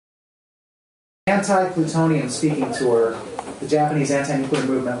anti-plutonium speaking tour, the Japanese anti-nuclear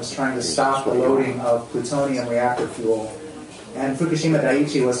movement was trying to stop the loading of plutonium reactor fuel. And Fukushima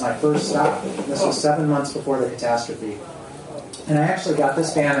Daiichi was my first stop. This was 7 months before the catastrophe. And I actually got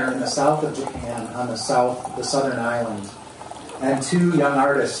this banner in the south of Japan, on the southern island. And two young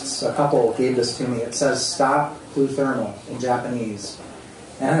artists, a couple, gave this to me. It says, "Stop Pluthermal" in Japanese.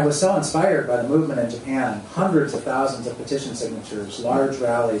 And I was so inspired by the movement in Japan, hundreds of thousands of petition signatures, large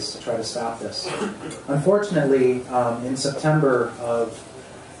rallies to try to stop this. Unfortunately, in September of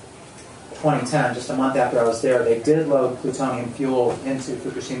 2010, just a month after I was there, they did load plutonium fuel into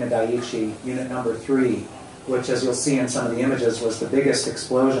Fukushima Daiichi, unit number 3, which, as you'll see in some of the images, was the biggest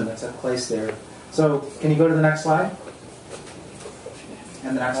explosion that took place there. So, can you go to the next slide?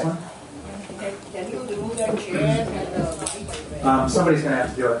 And the next one? Can you remove your chair and Somebody's going to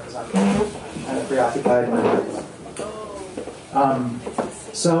have to do it because I'm kind of preoccupied.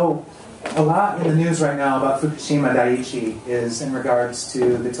 So, a lot in the news right now about Fukushima Daiichi is in regards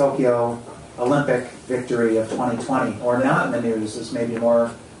to the Tokyo Olympic victory of 2020, or not in the news is maybe a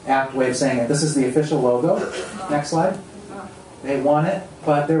more apt way of saying it. This is the official logo. Next slide. They won it,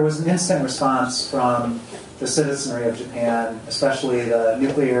 but there was an instant response from the citizenry of Japan, especially the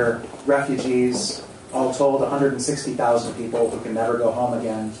nuclear refugees, all told 160,000 people who can never go home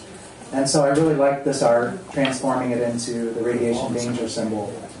again. And so I really like this art, transforming it into the radiation danger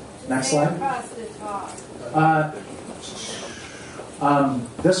symbol. Next slide.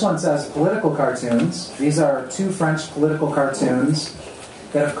 This one says political cartoons. These are two French political cartoons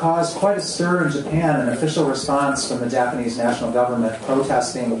that have caused quite a stir in Japan, an official response from the Japanese national government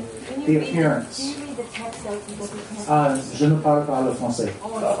protesting the appearance. Je ne parle pas le français.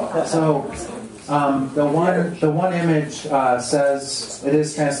 So the one image says, it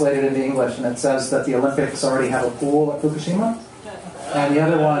is translated into English, and it says that the Olympics already have a pool at Fukushima. And the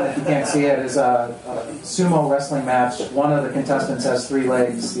other one, if you can't see it, is a sumo wrestling match. One of the contestants has 3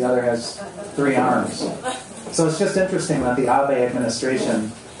 legs, the other has 3 arms. So it's just interesting that the Abe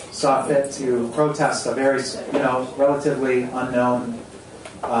administration saw fit to protest a very, relatively unknown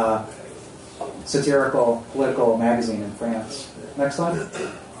satirical political magazine in France. Next slide.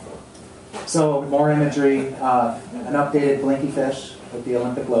 So more imagery, an updated blinky fish with the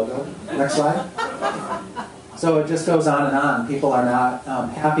Olympic logo. Next slide. So it just goes on and on. People are not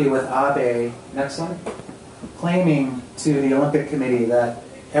happy with Abe, next slide, claiming to the Olympic Committee that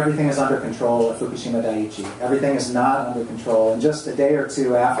everything is under control at Fukushima Daiichi. Everything is not under control. And just a day or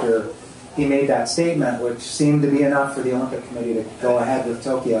two after he made that statement, which seemed to be enough for the Olympic Committee to go ahead with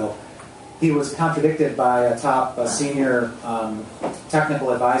Tokyo, he was contradicted by a senior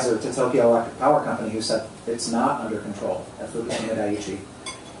technical advisor to Tokyo Electric Power Company who said it's not under control at Fukushima Daiichi.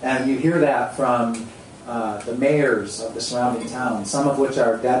 And you hear that from the mayors of the surrounding towns, some of which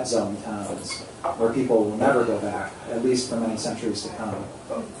are dead zone towns, where people will never go back, at least for many centuries to come.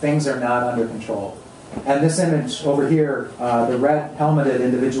 Things are not under control. And this image over here, the red helmeted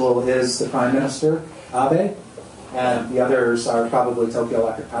individual is the Prime Minister, Abe, and the others are probably Tokyo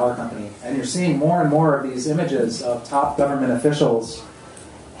Electric Power Company. And you're seeing more and more of these images of top government officials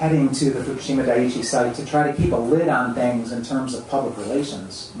heading to the Fukushima Daiichi site to try to keep a lid on things in terms of public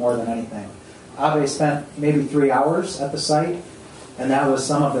relations, more than anything. Abe spent maybe 3 hours at the site, and that was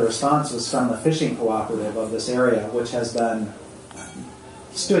some of the response was from the fishing cooperative of this area, which has been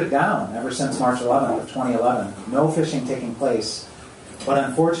stood down ever since March 11th of 2011. No fishing taking place. But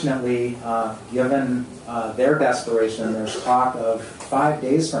unfortunately, given their desperation, there's talk of 5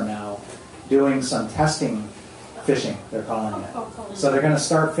 days from now doing some testing fishing, they're calling it. So they're going to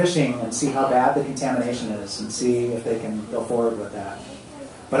start fishing and see how bad the contamination is and see if they can go forward with that.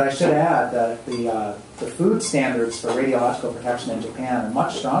 But I should add that the food standards for radiological protection in Japan are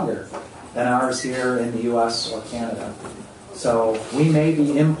much stronger than ours here in the US or Canada. So we may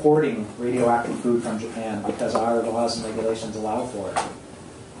be importing radioactive food from Japan because our laws and regulations allow for it.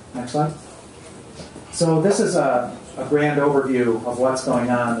 Next slide. So this is a grand overview of what's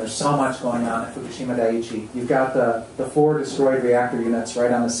going on. There's so much going on at Fukushima Daiichi. You've got the 4 destroyed reactor units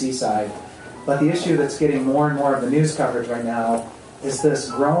right on the seaside. But the issue that's getting more and more of the news coverage right now is this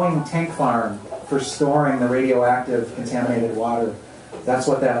growing tank farm for storing the radioactive contaminated water. That's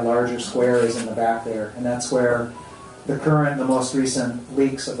what that larger square is in the back there. And that's where the most recent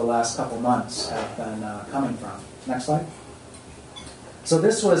leaks of the last couple months have been coming from. Next slide. So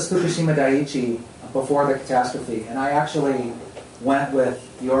this was Fukushima Daiichi before the catastrophe. And I actually went with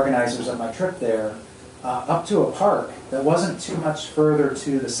the organizers of my trip there up to a park that wasn't too much further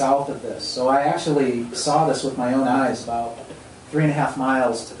to the south of this. So I actually saw this with my own eyes about 3.5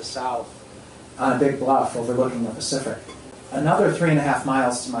 miles to the south on a big bluff overlooking the Pacific. Another 3.5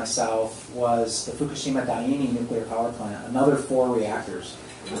 miles to my south was the Fukushima Daiichi nuclear power plant, another 4 reactors.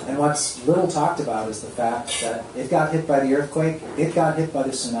 And what's little talked about is the fact that it got hit by the earthquake, it got hit by the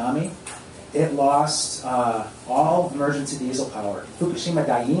tsunami, it lost all emergency diesel power. Fukushima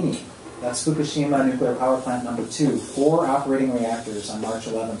Daiichi, that's Fukushima nuclear power plant number 2, 4 operating reactors on March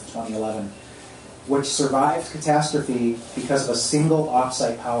 11th, 2011, which survived catastrophe because of a single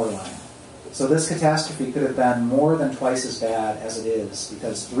off-site power line. So this catastrophe could have been more than twice as bad as it is,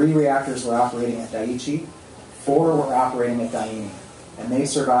 because 3 reactors were operating at Daiichi, 4 were operating at Daiichi, and they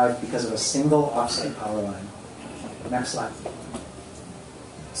survived because of a single off-site power line. Next slide.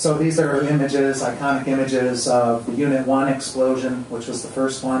 So these are images, iconic images of the Unit 1 explosion, which was the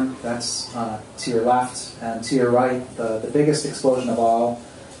first one. That's to your left, and to your right, the biggest explosion of all,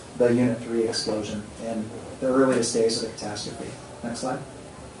 the Unit 3 explosion in the earliest days of the catastrophe. Next slide.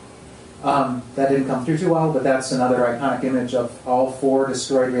 That didn't come through too well, but that's another iconic image of all 4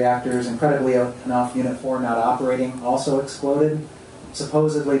 destroyed reactors. Incredibly enough, Unit 4 not operating also exploded,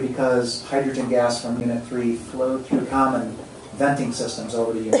 supposedly because hydrogen gas from Unit 3 flowed through common venting systems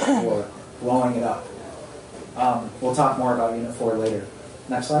over to Unit 4, blowing it up. We'll talk more about Unit 4 later.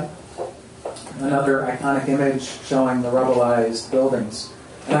 Next slide. Another iconic image showing the rubblized buildings.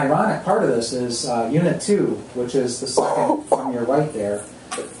 An ironic part of this is Unit 2, which is the second from your right there,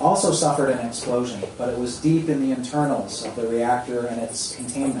 also suffered an explosion, but it was deep in the internals of the reactor and its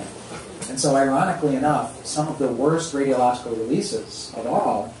containment. And so ironically enough, some of the worst radiological releases of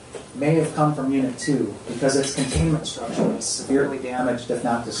all may have come from Unit 2 because its containment structure was severely damaged, if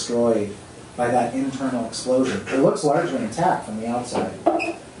not destroyed, by that internal explosion. It looks largely intact from the outside.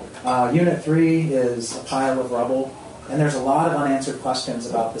 Unit 3 is a pile of rubble, and there's a lot of unanswered questions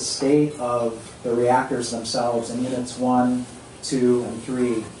about the state of the reactors themselves in Units 1, 2, and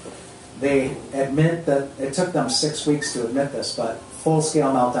 3. They admit that it took them 6 weeks to admit this, but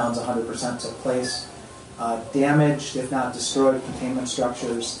full-scale meltdowns 100% took place. Damaged, if not destroyed, containment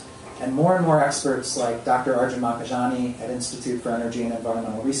structures. And more experts like Dr. Arjun Makajani at Institute for Energy and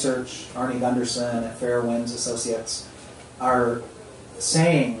Environmental Research, Arnie Gunderson at Fair Winds Associates, are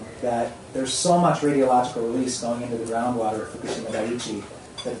saying that there's so much radiological release going into the groundwater at Fukushima Daiichi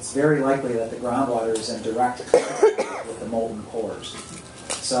that it's very likely that the groundwater is in direct contact with the molten pores.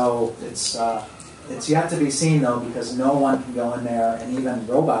 So it's yet to be seen, though, because no one can go in there, and even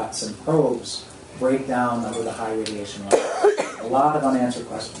robots and probes break down under the high radiation level. A lot of unanswered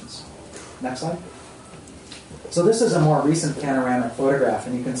questions. Next slide. So this is a more recent panoramic photograph,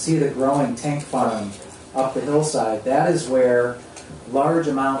 and you can see the growing tank farm up the hillside. That is where large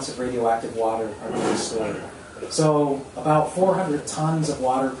amounts of radioactive water are being stored. So about 400 tons of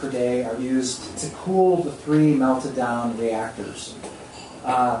water per day are used to cool the 3 melted down reactors.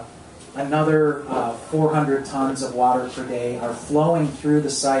 Another 400 tons of water per day are flowing through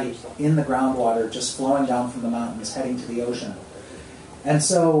the site in the groundwater, just flowing down from the mountains, heading to the ocean. And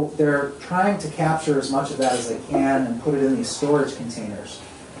so they're trying to capture as much of that as they can and put it in these storage containers.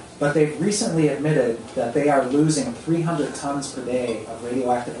 But they've recently admitted that they are losing 300 tons per day of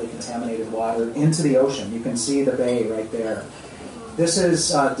radioactively contaminated water into the ocean. You can see the bay right there. This is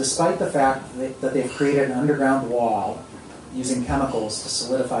despite the fact that they've created an underground wall using chemicals to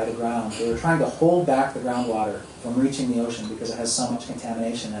solidify the ground. They were trying to hold back the groundwater from reaching the ocean because it has so much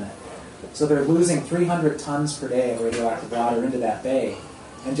contamination in it. So they're losing 300 tons per day of radioactive water into that bay.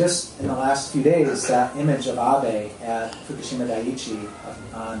 And just in the last few days, that image of Abe at Fukushima Daiichi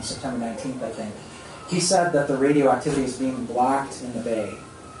on September 19th, I think, he said that the radioactivity is being blocked in the bay.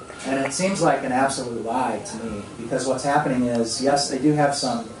 And it seems like an absolute lie to me, because what's happening is, yes, they do have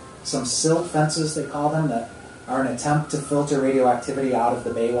some silt fences, they call them, that are an attempt to filter radioactivity out of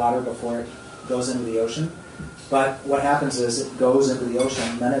the bay water before it goes into the ocean. But what happens is it goes into the ocean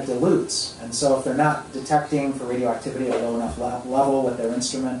and then it dilutes. And so if they're not detecting for radioactivity at a low enough level with their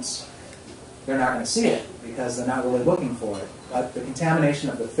instruments, they're not going to see it because they're not really looking for it. But the contamination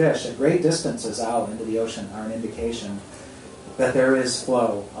of the fish at great distances out into the ocean are an indication that there is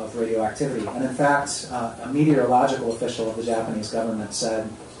flow of radioactivity. And in fact, a meteorological official of the Japanese government said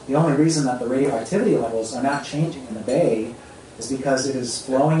the only reason that the radioactivity levels are not changing in the bay is because it is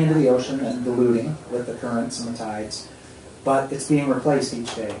flowing into the ocean and diluting with the currents and the tides, but it's being replaced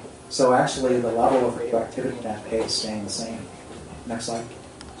each day. So actually the level of radioactivity in that bay is staying the same. Next slide.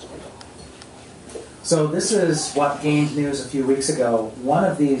 So this is what gained news a few weeks ago. One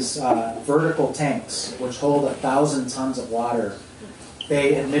of these vertical tanks, which hold 1,000 tons of water,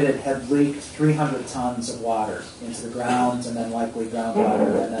 they admitted had leaked 300 tons of water into the ground and then likely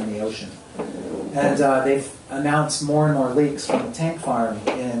groundwater and then the ocean. And they've announced more and more leaks from the tank farm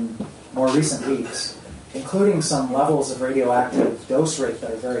in more recent weeks. including some levels of radioactive dose rate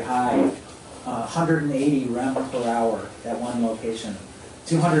that are very high. 180 rem per hour at one location,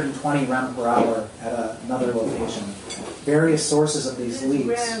 220 rem per hour at another location. Various sources of these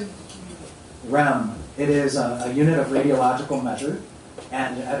leaks. Rem. It is a unit of radiological measure,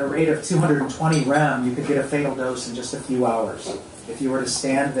 and at a rate of 220 rem, you could get a fatal dose in just a few hours. If you were to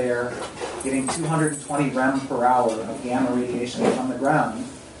stand there getting 220 rem per hour of gamma radiation from the ground,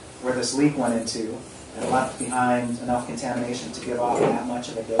 where this leak went into, and left behind enough contamination to give off that much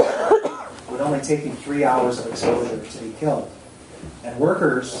of a dose, it would only take you 3 hours of exposure to be killed. And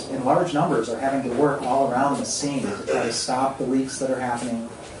workers in large numbers are having to work all around the scene to try to stop the leaks that are happening,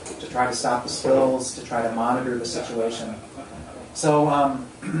 to try to stop the spills, to try to monitor the situation. So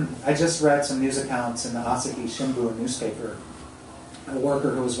I just read some news accounts in the Asahi Shimbun newspaper, a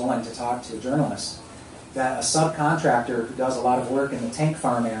worker who was willing to talk to a journalist, that a subcontractor who does a lot of work in the tank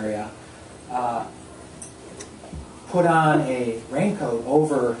farm area put on a raincoat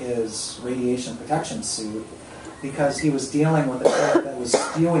over his radiation protection suit because he was dealing with a tank that was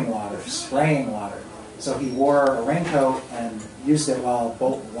spewing water, spraying water. So he wore a raincoat and used it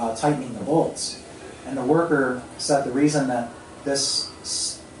while tightening the bolts. And the worker said the reason that the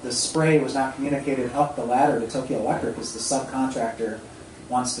spray was not communicated up the ladder to Tokyo Electric is the subcontractor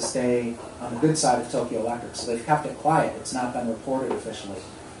wants to stay on the good side of Tokyo Electric. So they've kept it quiet. It's not been reported officially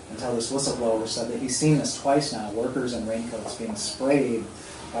until this whistleblower said that he's seen this twice now, workers in raincoats being sprayed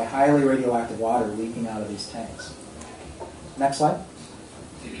by highly radioactive water leaking out of these tanks. Next slide.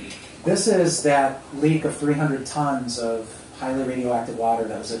 This is that leak of 300 tons of highly radioactive water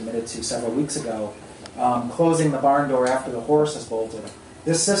that was admitted to several weeks ago, closing the barn door after the horse has bolted.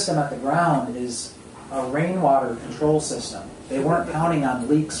 This system at the ground is a rainwater control system. They weren't counting on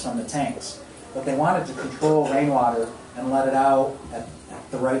leaks from the tanks, but they wanted to control rainwater and let it out at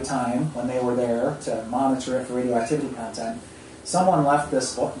the right time when they were there to monitor it for radioactivity content. Someone left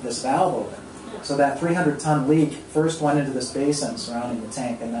this valve open. So that 300-ton leak first went into this basin surrounding the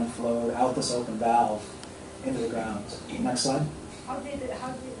tank and then flowed out this open valve into the ground. Next slide. How could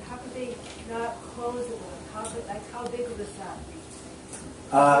they not close it? How big was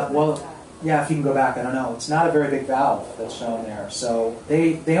that? Well, yeah, if you can go back, I don't know. It's not a very big valve that's shown there. So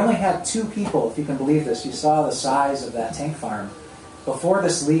they only had 2 people, if you can believe this. You saw the size of that tank farm. Before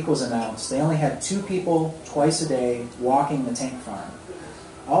this leak was announced, they only had 2 people twice a day walking the tank farm.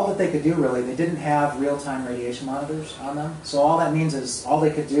 All that they could do, really, they didn't have real-time radiation monitors on them. So all that means is all they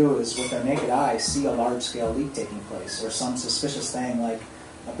could do is, with their naked eye, see a large-scale leak taking place or some suspicious thing like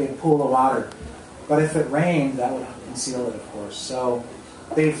a big pool of water. But if it rained, that would conceal it, of course. So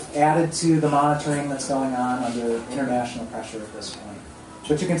they've added to the monitoring that's going on under international pressure at this point.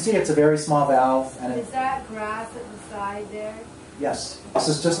 But you can see it's a very small valve. And is that grass at the side there? Yes. This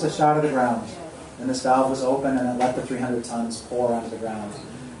is just a shot of the ground. And this valve was open and it let the 300 tons pour onto the ground.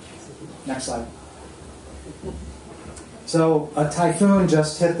 Next slide. So a typhoon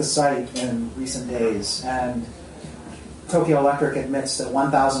just hit the site in recent days, and Tokyo Electric admits that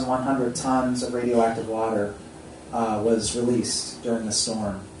 1,100 tons of radioactive water was released during the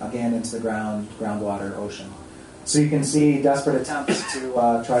storm, again into the groundwater ocean. So you can see desperate attempts to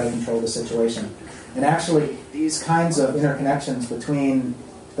try to control the situation. And actually, these kinds of interconnections between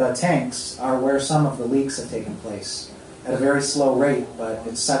the tanks are where some of the leaks have taken place at a very slow rate, but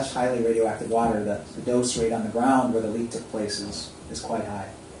it's such highly radioactive water that the dose rate on the ground where the leak took place is quite high.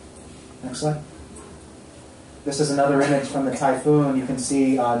 Next slide. This is another image from the typhoon. You can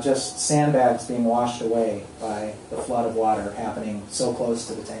see just sandbags being washed away by the flood of water happening so close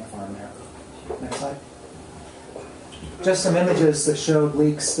to the tank farm there. Next slide. Just some images that showed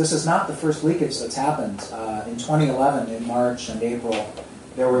leaks. This is not the first leakage that's happened. In 2011, in March and April,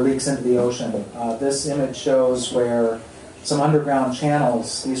 there were leaks into the ocean. This image shows where some underground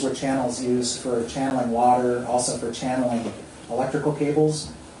channels, these were channels used for channeling water, also for channeling electrical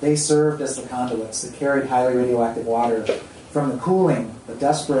cables. They served as the conduits that carried highly radioactive water from the cooling, the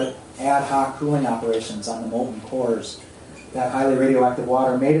desperate ad hoc cooling operations on the molten cores. That highly radioactive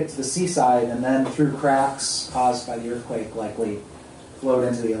water made it to the seaside and then through cracks caused by the earthquake likely flowed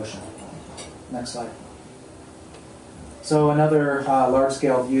into the ocean. Next slide. So another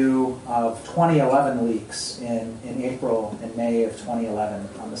large-scale view of 2011 leaks in April and May of 2011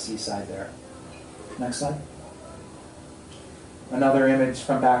 on the seaside there. Next slide. Another image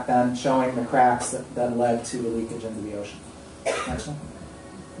from back then showing the cracks that led to the leakage into the ocean. Next one.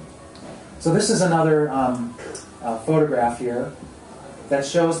 So this is another photograph here that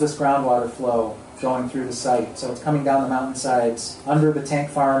shows this groundwater flow going through the site. So it's coming down the mountainsides under the tank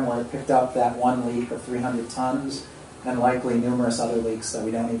farm where it picked up that one leak of 300 tons and likely numerous other leaks that we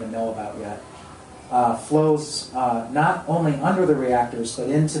don't even know about yet. flows not only under the reactors, but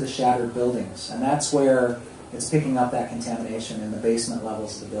into the shattered buildings. And that's where it's picking up that contamination in the basement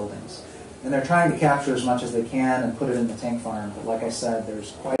levels of the buildings. And they're trying to capture as much as they can and put it in the tank farm. But like I said,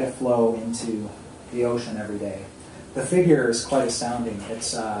 there's quite a flow into the ocean every day. The figure is quite astounding.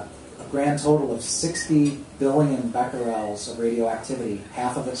 It's a grand total of 60 billion becquerels of radioactivity.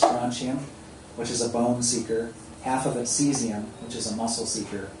 Half of it strontium, which is a bone seeker. Half of it cesium, which is a muscle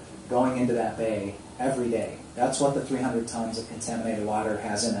seeker, going into that bay every day. That's what the 300 tons of contaminated water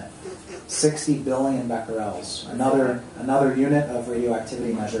has in it. 60 billion becquerels. Another unit of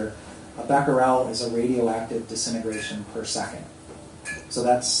radioactivity measure. A becquerel is a radioactive disintegration per second. So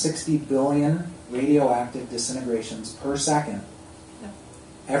that's 60 billion radioactive disintegrations per second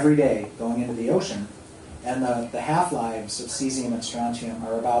every day going into the ocean. And the half-lives of cesium and strontium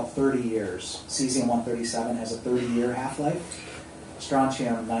are about 30 years. Cesium-137 has a 30-year half-life.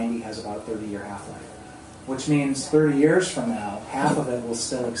 Strontium-90 has about a 30-year half-life. Which means 30 years from now, half of it will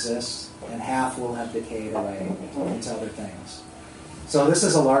still exist, and half will have decayed away into other things. So this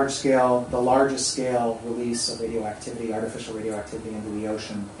is a large-scale, the largest scale release of radioactivity, artificial radioactivity into the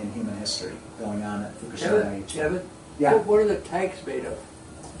ocean in human history going on at Fukushima Daiichi. Keven? Yeah. What are the tanks made of?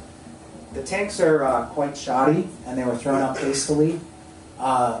 The tanks are quite shoddy, and they were thrown up hastily.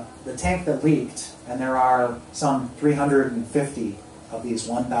 The tank that leaked, and there are some 350 of these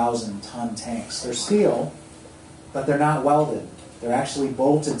 1,000-ton tanks. They're steel, but they're not welded. They're actually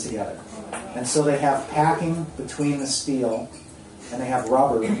bolted together. And so they have packing between the steel, and they have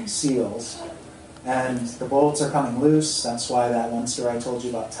rubber seals. And the bolts are coming loose. That's why that one story I told you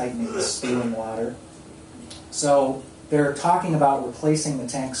about tightening the spewing water. So they're talking about replacing the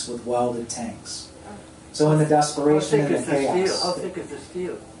tanks with welded tanks. So in the desperation and the chaos... How thick is the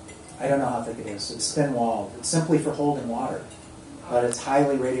steel? I don't know how thick it is. It's thin-walled. It's simply for holding water. But it's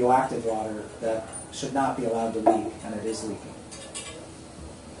highly radioactive water that should not be allowed to leak, and it is leaking.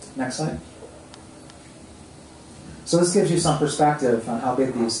 Next slide. So this gives you some perspective on how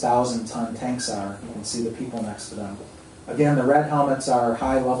big these 1,000-ton tanks are. You can see the people next to them. Again, the red helmets are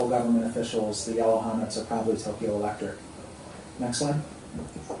high-level government officials. The yellow helmets are probably Tokyo Electric. Next slide.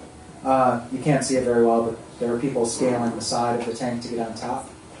 You can't see it very well, but there are people scaling the side of the tank to get on top.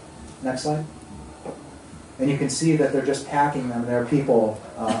 Next slide. And you can see that they're just packing them. There are people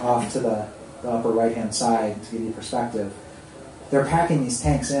off to the upper right-hand side to give you perspective. They're packing these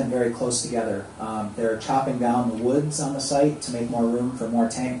tanks in very close together. They're chopping down the woods on the site to make more room for more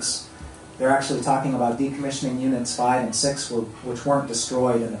tanks. They're actually talking about decommissioning units 5 and 6, which weren't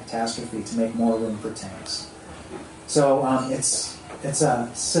destroyed in the catastrophe, to make more room for tanks. So it's a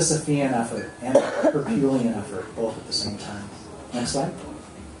Sisyphean effort and a Herculean effort, both at the same time. Next slide.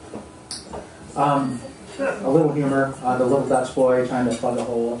 A little humor, the little Dutch boy trying to plug a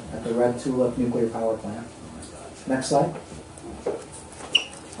hole at the Red Tulip nuclear power plant. Next slide.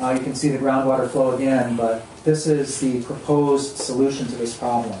 You can see the groundwater flow again, but this is the proposed solution to this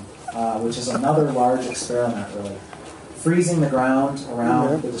problem, which is another large experiment, really. Freezing the ground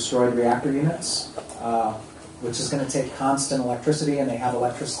around the destroyed reactor units, which is going to take constant electricity, and they have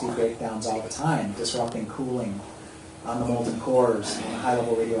electricity breakdowns all the time, disrupting cooling on the molten cores and the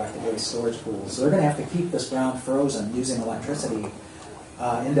high-level radioactive waste storage pools. So they're going to have to keep this ground frozen using electricity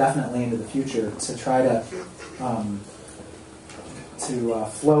indefinitely into the future to try to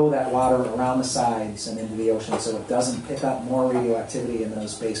flow that water around the sides and into the ocean so it doesn't pick up more radioactivity in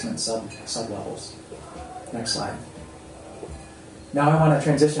those basement sublevels. Next slide. Now I want to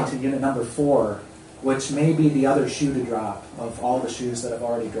transition to unit number 4, which may be the other shoe to drop of all the shoes that have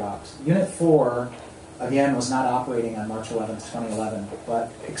already dropped. Unit 4, again, was not operating on March 11th, 2011,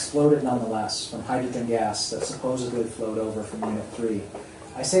 but exploded nonetheless from hydrogen gas that supposedly flowed over from Unit 3.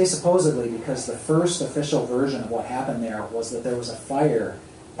 I say supposedly because the first official version of what happened there was that there was a fire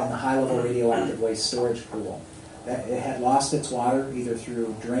in the high-level radioactive waste storage pool. It had lost its water either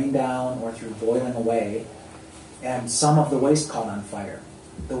through drain down or through boiling away, and some of the waste caught on fire.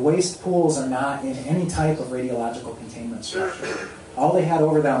 The waste pools are not in any type of radiological containment structure. All they had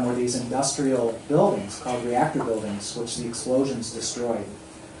over them were these industrial buildings called reactor buildings, which the explosions destroyed.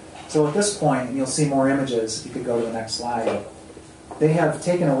 So at this point, and you'll see more images if you could go to the next slide, they have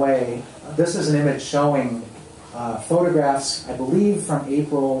taken away, this is an image showing photographs, I believe, from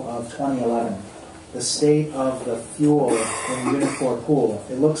April of 2011, the state of the fuel in the Unit 4 pool.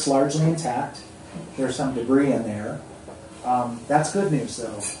 It looks largely intact. There's some debris in there. That's good news,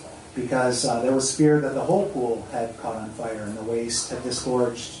 though, because there was fear that the whole pool had caught on fire and the waste had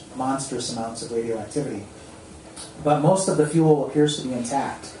disgorged monstrous amounts of radioactivity. But most of the fuel appears to be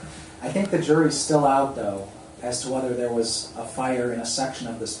intact. I think the jury's still out, though, as to whether there was a fire in a section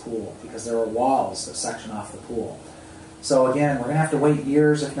of this pool, because there were walls that section off the pool. So again, we're going to have to wait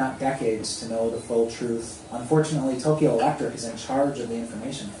years, if not decades, to know the full truth. Unfortunately, Tokyo Electric is in charge of the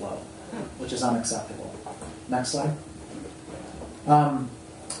information flow, which is unacceptable. Next slide.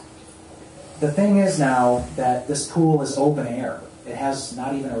 The thing is now that this pool is open air. It has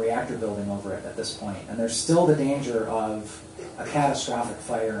not even a reactor building over it at this point, and there's still the danger of a catastrophic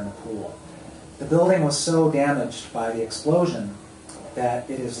fire in the pool. The building was so damaged by the explosion that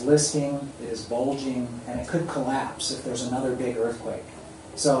it is listing, it is bulging, and it could collapse if there's another big earthquake.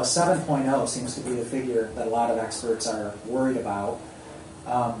 So a 7.0 seems to be the figure that a lot of experts are worried about.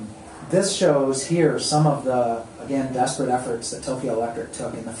 This shows here some of the, again, desperate efforts that Tokyo Electric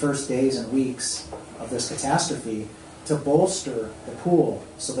took in the first days and weeks of this catastrophe to bolster the pool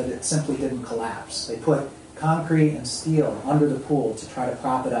so that it simply didn't collapse. They put concrete and steel under the pool to try to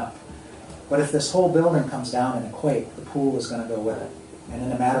prop it up. But if this whole building comes down in a quake, the pool is going to go with it. And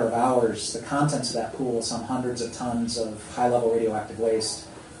in a matter of hours, the contents of that pool, some hundreds of tons of high-level radioactive waste,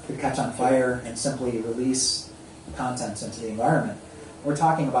 could catch on fire and simply release contents into the environment. We're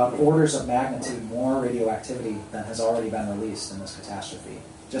talking about orders of magnitude more radioactivity than has already been released in this catastrophe,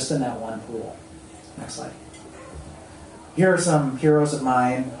 just in that one pool. Next slide. Here are some heroes of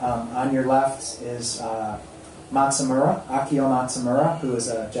mine. On your left is Matsumura, Akio Matsumura, who is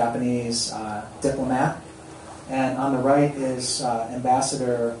a Japanese diplomat. And on the right is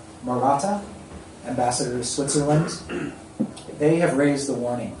Ambassador Murata, ambassador to Switzerland. They have raised the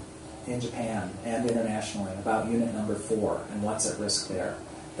warning in Japan and internationally about unit number 4 and what's at risk there.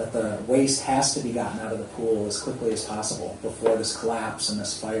 That the waste has to be gotten out of the pool as quickly as possible before this collapse and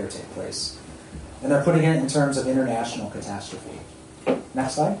this fire take place. And they're putting it in terms of international catastrophe.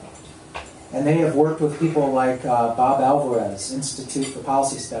 Next slide. And they have worked with people like Bob Alvarez, Institute for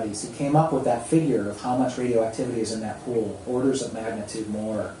Policy Studies, who came up with that figure of how much radioactivity is in that pool, orders of magnitude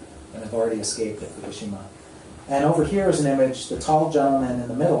more than have already escaped at Fukushima. And over here is an image. The tall gentleman in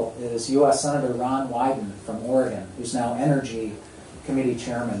the middle is U.S. Senator Ron Wyden from Oregon, who's now Energy Committee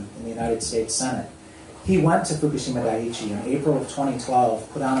Chairman in the United States Senate. He went to Fukushima Daiichi in April of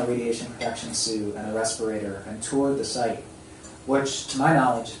 2012, put on a radiation protection suit and a respirator, and toured the site, which, to my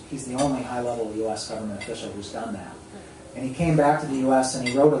knowledge, he's the only high-level U.S. government official who's done that. And he came back to the U.S. and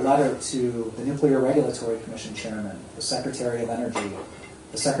he wrote a letter to the Nuclear Regulatory Commission Chairman, the Secretary of Energy,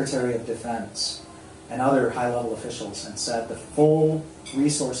 the Secretary of Defense, and other high-level officials, and said the full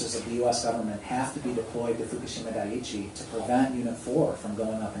resources of the U.S. government have to be deployed to Fukushima Daiichi to prevent Unit 4 from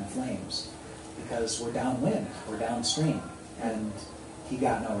going up in flames, because we're downwind, we're downstream, and he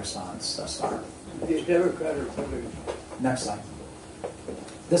got no response thus far. The Democrat or Republican? Next slide.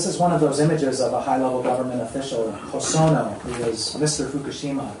 This is one of those images of a high-level government official, Hosono, who was Mr.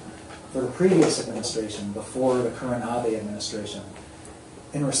 Fukushima for the previous administration, before the current Abe administration.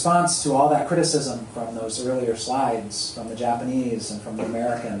 In response to all that criticism from those earlier slides, from the Japanese and from the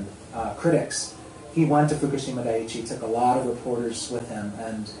American critics, he went to Fukushima Daiichi, took a lot of reporters with him,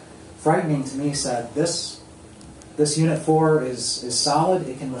 and frightening to me said, this Unit 4 is solid,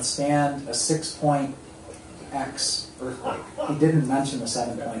 it can withstand a 6-point X earthquake. He didn't mention the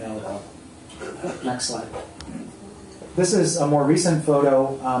 7.0 though. Next slide. This is a more recent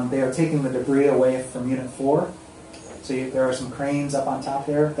photo. They are taking the debris away from Unit 4. So there are some cranes up on top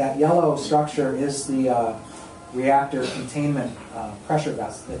there. That yellow structure is the reactor containment pressure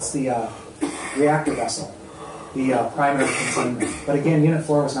vessel. It's the reactor vessel, the primary containment. But again, Unit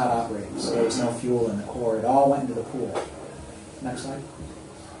 4 was not operating, so there was no fuel in the core. It all went into the pool. Next slide.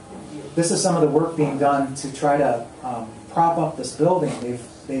 This is some of the work being done to try to prop up this building.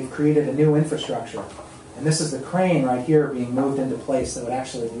 They've created a new infrastructure. And this is the crane right here being moved into place that would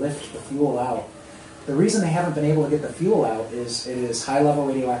actually lift the fuel out. The reason they haven't been able to get the fuel out is it is high-level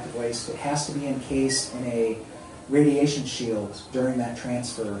radioactive waste. It has to be encased in a radiation shield during that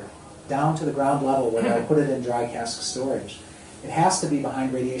transfer down to the ground level where they'll put it in dry cask storage. It has to be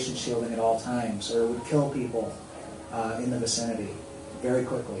behind radiation shielding at all times, or it would kill people in the vicinity very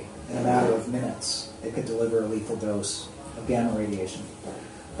quickly. In a matter of minutes, it could deliver a lethal dose of gamma radiation.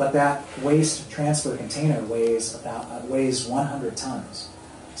 But that waste transfer container weighs 100 tons.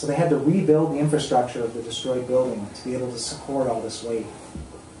 So they had to rebuild the infrastructure of the destroyed building to be able to support all this weight.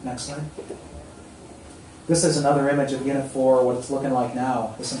 Next slide. This is another image of Unit 4, what it's looking like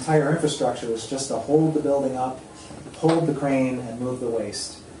now. This entire infrastructure is just to hold the building up, hold the crane, and move the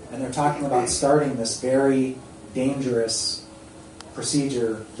waste. And they're talking about starting this very dangerous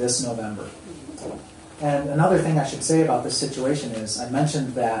procedure this November. And another thing I should say about this situation is I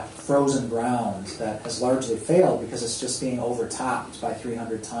mentioned that frozen ground that has largely failed because it's just being overtopped by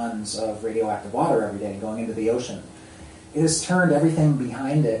 300 tons of radioactive water every day going into the ocean. It has turned everything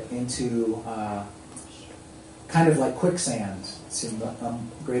behind it into kind of like quicksand to a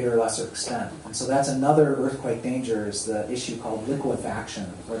greater or lesser extent. And so that's another earthquake danger, is the issue called liquefaction,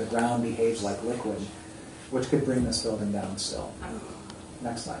 where the ground behaves like liquid, which could bring this building down still.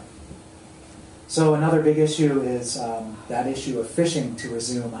 Next slide. So another big issue is that issue of fishing to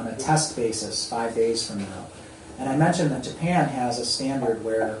resume on a test basis 5 days from now. And I mentioned that Japan has a standard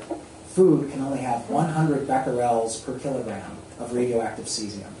where food can only have 100 becquerels per kilogram of radioactive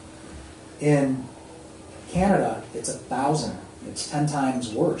cesium. In Canada, it's 1,000. It's 10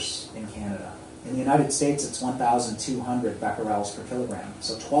 times worse in Canada. In the United States, it's 1,200 becquerels per kilogram,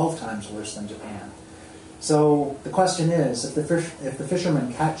 so 12 times worse than Japan. So the question is, if the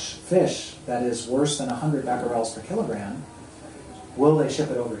fishermen catch fish that is worse than 100 becquerels per kilogram, will they ship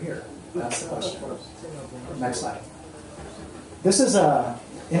it over here? That's the question. Next slide. This is a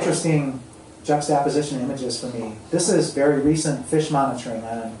interesting juxtaposition images for me. This is very recent fish monitoring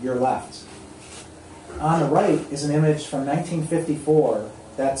on your left. On the right is an image from 1954.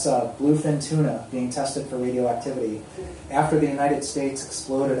 That's bluefin tuna being tested for radioactivity after the United States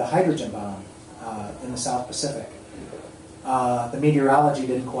exploded a hydrogen bomb in the South Pacific. The meteorology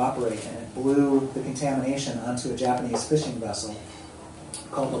didn't cooperate, and it blew the contamination onto a Japanese fishing vessel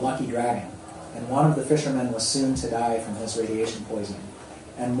called the Lucky Dragon. And one of the fishermen was soon to die from his radiation poisoning,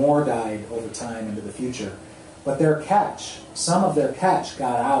 and more died over time into the future. But their catch, some of their catch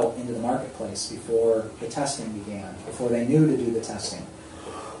got out into the marketplace before the testing began, before they knew to do the testing.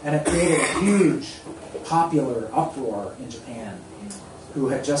 And it created a huge popular uproar in Japan, who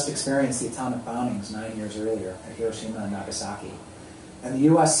had just experienced the atomic bombings 9 years earlier at Hiroshima and Nagasaki. And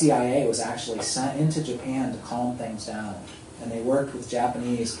the US CIA was actually sent into Japan to calm things down. And they worked with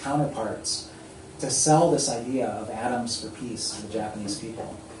Japanese counterparts to sell this idea of atoms for peace to the Japanese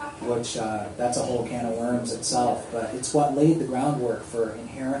people, which that's a whole can of worms itself, but it's what laid the groundwork for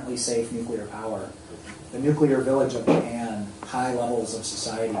inherently safe nuclear power. The nuclear village of Japan, high levels of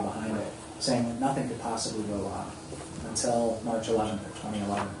society behind it, saying that nothing could possibly go wrong until March 11th of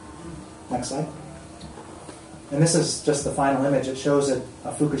 2011. Next slide. And this is just the final image. It shows a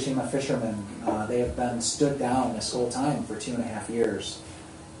Fukushima fishermen. They have been stood down this whole time for 2.5 years.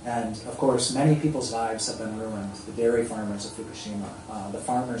 And, of course, many people's lives have been ruined. The dairy farmers of Fukushima, the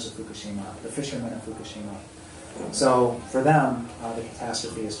farmers of Fukushima, the fishermen of Fukushima. So, for them, the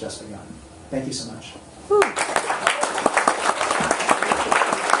catastrophe has just begun. Thank you so much.